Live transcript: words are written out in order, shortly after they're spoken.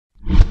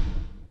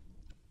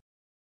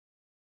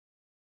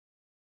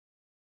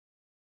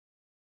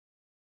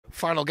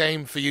Final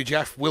game for you,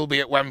 Jeff, will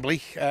be at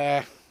Wembley.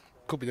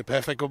 Could be the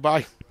perfect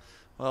goodbye.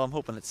 Well, I'm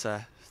hoping it's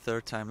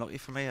third time lucky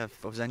for me. I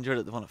was injured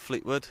at the one at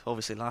Fleetwood.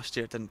 Obviously last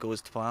year it didn't go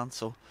as planned,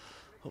 so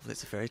hopefully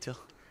it's a fairy tale.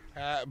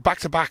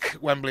 Back-to-back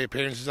Wembley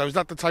appearances. Was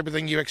that the type of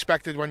thing you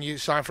expected when you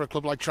signed for a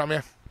club like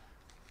Tranmere?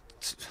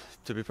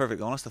 To be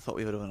perfectly honest, I thought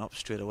we would have went up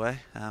straight away.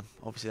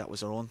 Obviously that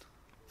was our own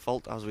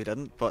fault as we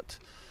didn't, but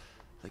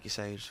like you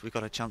say, we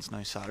got a chance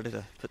now Saturday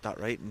to put that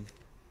right and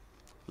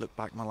look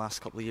back my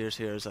last couple of years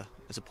here as a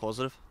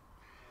positive.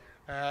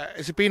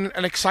 Has it been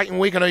an exciting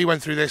week? I know you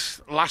went through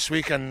this last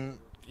week and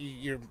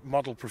you're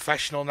model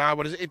professional now,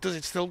 but does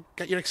it still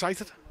get you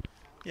excited?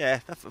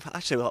 Yeah, I'm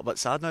actually a little bit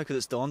sad now because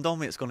it's dawned on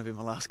me it's going to be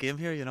my last game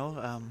here, you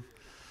know.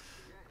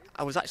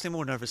 I was actually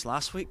more nervous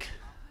last week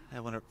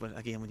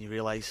when you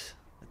realise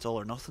it's all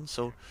or nothing,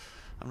 so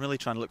I'm really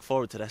trying to look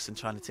forward to this and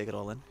trying to take it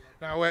all in.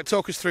 Now,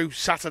 talk us through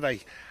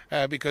Saturday,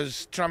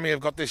 because Tranmere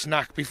have got this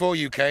knack, before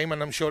you came,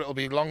 and I'm sure it'll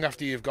be long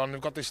after you've gone,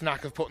 they've got this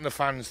knack of putting the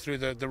fans through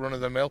the run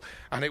of the mill,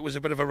 and it was a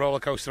bit of a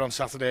roller coaster on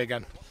Saturday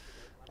again.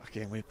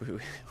 Again,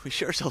 we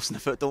shoot ourselves in the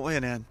foot, don't we?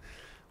 And then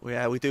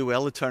we do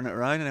well to turn it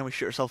around, and then we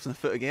shoot ourselves in the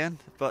foot again.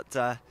 But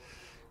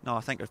no, I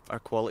think our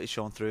quality's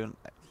shown through, and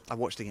I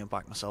watched the game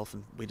back myself,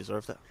 and we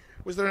deserved it.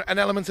 Was there an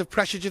element of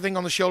pressure, do you think,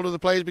 on the shoulder of the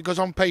players? Because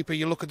on paper,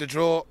 you look at the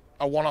draw,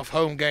 a one-off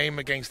home game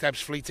against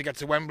Ebbsfleet to get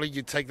to Wembley,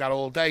 you'd take that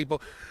all day.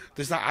 But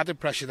there's that added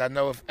pressure then,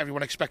 though, if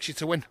everyone expects you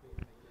to win.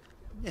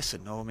 Yes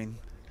and no. I mean,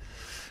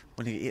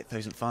 when you get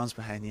 8,000 fans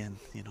behind you, and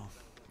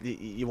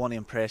you want to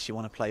impress, you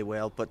want to play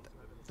well, but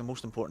the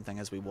most important thing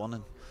is we won,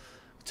 and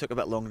it took a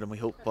bit longer than we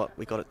hoped, but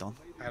we got it done.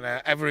 And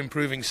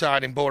ever-improving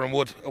side in Boreham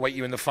Wood await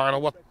you in the final.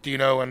 What do you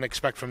know and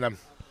expect from them?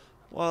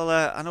 Well,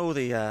 I know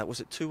was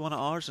it 2-1 at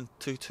ours and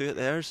 2-2 at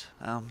theirs,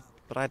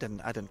 but I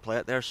didn't play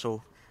it there,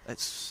 so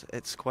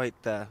it's quite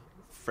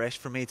fresh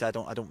for me. I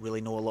don't really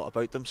know a lot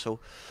about them,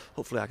 so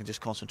hopefully I can just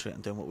concentrate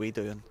on doing what we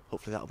do, and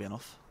hopefully that'll be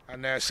enough.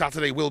 And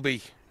Saturday will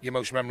be your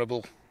most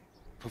memorable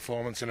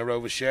performance in a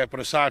Rovers shirt, but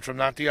aside from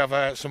that, do you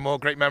have some more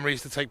great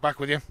memories to take back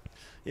with you?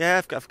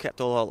 Yeah, I've kept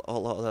a lot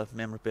of the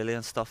memorabilia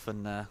and stuff,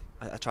 and I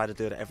try to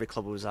do it at every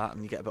club I was at.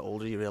 And you get a bit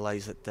older, you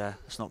realise that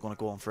it's not going to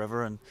go on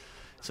forever, and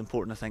it's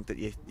important, I think, that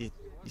you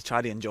try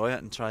to enjoy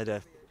it and try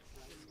to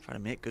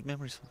make good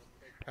memories.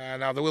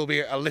 Now there will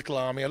be a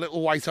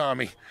little white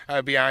army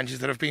behind you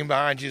that have been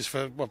behind you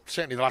for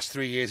certainly the last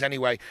 3 years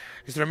anyway.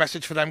 Is there a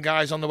message for them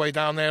guys on the way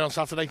down there on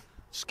Saturday?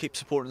 Just keep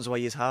supporting us the way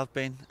you have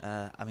been.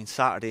 I mean,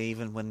 Saturday,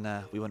 even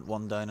when we went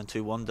 1 down and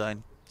 2-1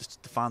 down,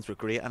 the fans were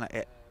great, and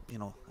I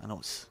know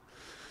it's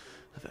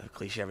a bit of a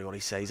cliche, everybody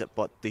says it,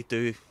 but they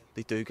do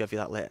give you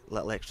that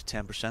little extra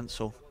 10%,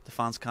 so the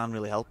fans can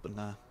really help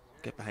and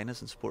get behind us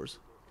and support us.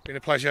 Been a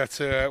pleasure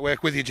to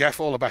work with you, Jeff.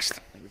 All the best.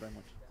 Thank you very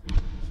much.